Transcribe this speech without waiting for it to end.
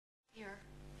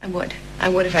I would. I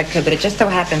would if I could, but it just so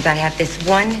happens I have this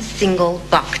one single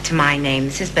buck to my name.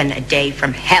 This has been a day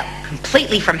from hell.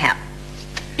 Completely from hell.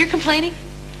 You're complaining?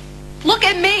 Look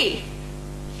at me!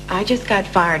 I just got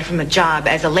fired from a job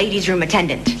as a ladies' room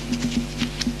attendant.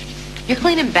 You're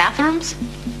cleaning bathrooms?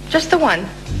 Just the one.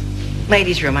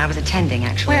 Ladies' room. I was attending,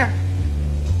 actually. Where?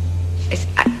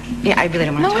 I really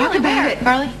don't want to talk about it.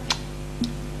 Carly?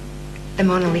 The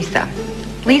Mona Lisa.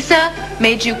 Lisa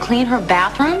made you clean her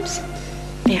bathrooms?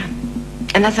 Yeah.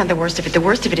 And that's not the worst of it. The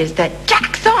worst of it is that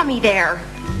Jack saw me there.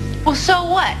 Well, so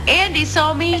what? Andy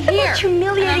saw me it's here. the most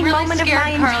humiliating moment of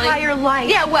my entire life.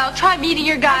 Yeah, well, try meeting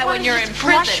your guy when you're in prison.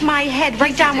 Flush my head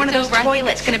right down one of those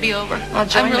toilets. It's going to be over.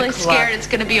 I'm really scared it's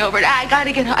going to be over. I got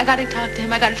to talk to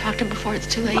him. I got to talk to him before it's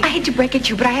too late. Well, I hate to break it to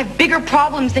you, but I have bigger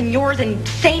problems than yours and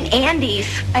St. Andy's.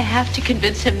 I have to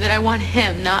convince him that I want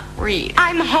him, not Reed.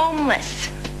 I'm homeless.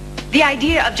 The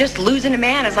idea of just losing a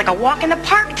man is like a walk in the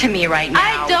park to me right now.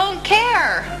 I don't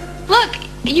care. Look,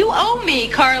 you owe me,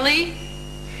 Carly.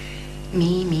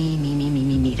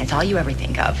 Me. That's all you ever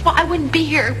think of. Well, I wouldn't be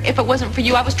here if it wasn't for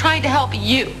you. I was trying to help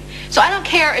you. So I don't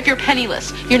care if you're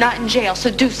penniless. You're not in jail,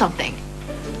 so do something.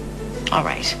 All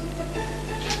right.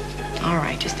 All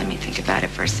right, just let me think about it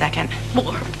for a second.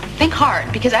 Well, think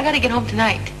hard, because I got to get home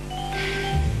tonight.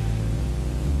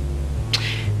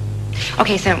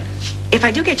 Okay, so if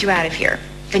I do get you out of here,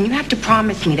 then you have to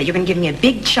promise me that you're going to give me a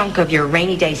big chunk of your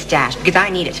rainy day stash, because I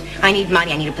need it. I need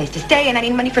money, I need a place to stay, and I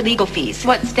need money for legal fees.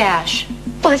 What stash?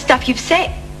 Well, the stuff you've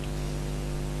saved.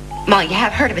 Molly, you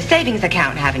have heard of a savings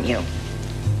account, haven't you?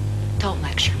 Don't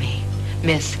lecture me,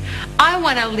 miss. I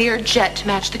want a Learjet to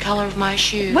match the color of my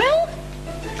shoes. Well,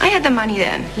 I had the money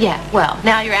then. Yeah, well,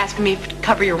 now you're asking me to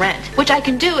cover your rent, which I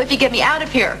can do if you get me out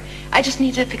of here. I just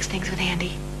need to fix things with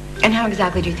Andy. And how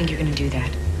exactly do you think you're going to do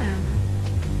that?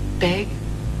 Beg,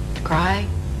 cry,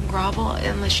 grovel,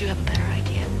 unless you have a better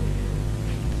idea.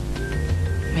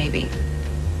 Maybe.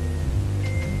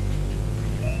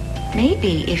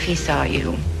 Maybe if he saw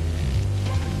you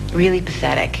really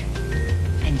pathetic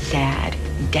and sad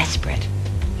and desperate.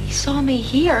 He saw me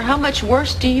here. How much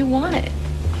worse do you want it?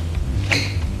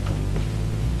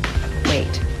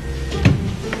 Wait.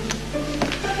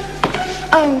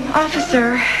 Oh,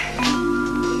 officer.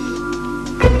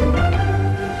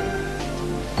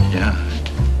 Yeah,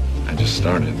 I just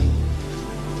started.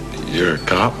 You're a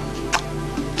cop?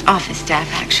 Office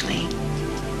staff, actually.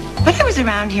 But I was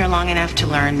around here long enough to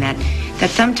learn that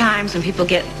sometimes when people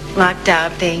get locked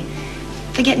up, they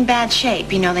get in bad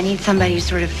shape. You know, they need somebody to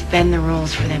sort of bend the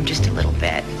rules for them just a little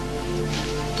bit.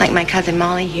 Like my cousin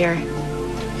Molly here.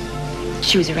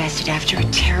 She was arrested after a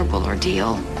terrible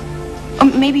ordeal.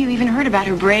 Oh, maybe you even heard about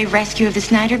her brave rescue of the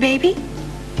Snyder baby?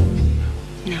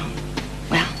 No.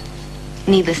 Well,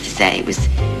 needless to say, it was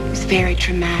very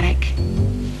traumatic.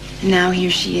 And now here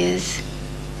she is,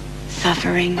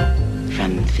 suffering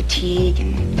from fatigue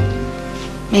and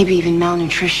maybe even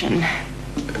malnutrition.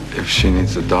 If she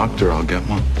needs a doctor, I'll get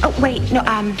one. Oh, wait, no,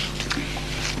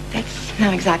 that's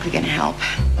not exactly gonna help.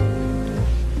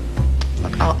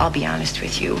 Look, I'll be honest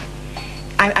with you.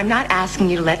 I'm not asking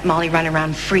you to let Molly run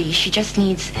around free. She just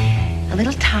needs a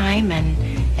little time and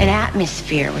an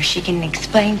atmosphere where she can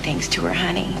explain things to her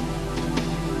honey.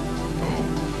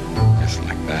 Oh, just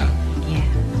like that. Yeah.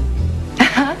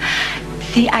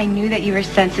 See, I knew that you were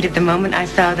sensitive the moment I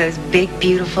saw those big,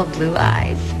 beautiful blue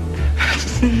eyes.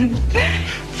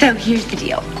 So here's the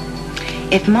deal.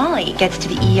 If Molly gets to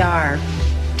the ER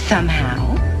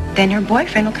somehow, then her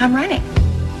boyfriend will come running.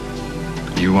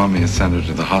 You want me to send her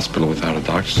to the hospital without a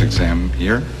doctor's exam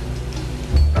here?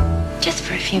 Just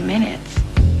for a few minutes.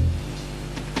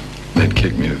 They'd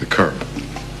kick me to the curb.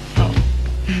 Oh.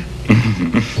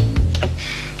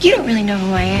 You don't really know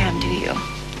who I am, do you?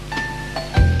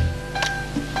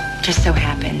 Just so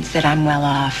happens that I'm well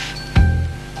off.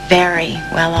 Very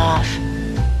well off.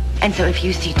 And so if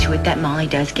you see to it that Molly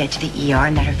does get to the ER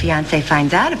and that her fiancé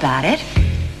finds out about it,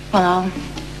 well, I'll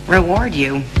reward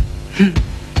you.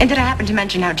 And did I happen to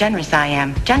mention how generous I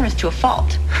am? Generous to a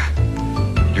fault.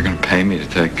 You're going to pay me to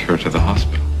take her to the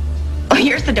hospital? Oh,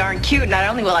 you're so darn cute. Not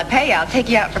only will I pay you, I'll take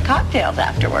you out for cocktails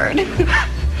afterward.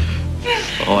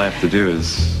 All I have to do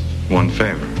is one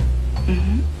favor.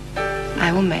 Mm-hmm.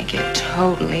 I will make it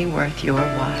totally worth your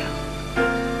while.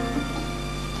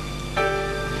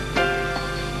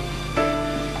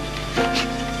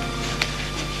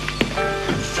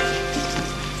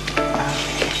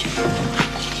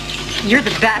 You're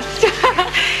the best.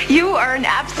 You are an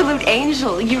absolute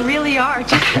angel. You really are.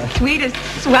 Just the sweetest,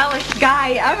 swellest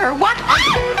guy ever. What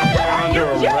are you Under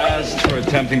arrest for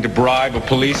attempting to bribe a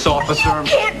police officer. You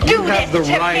can't do You have the this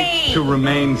to right me. to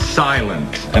remain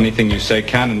silent. Anything you say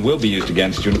can and will be used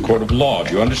against you in a court of law.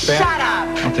 Do you understand? Shut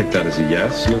up. I'll take that as a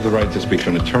yes. You have the right to speak to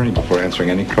an attorney before answering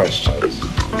any questions.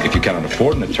 If you cannot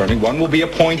afford an attorney, one will be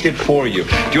appointed for you.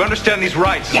 Do you understand these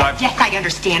rights? Yes, I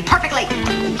understand perfectly.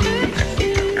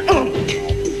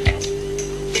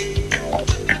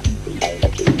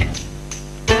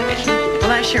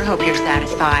 Well, I sure hope you're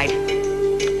satisfied.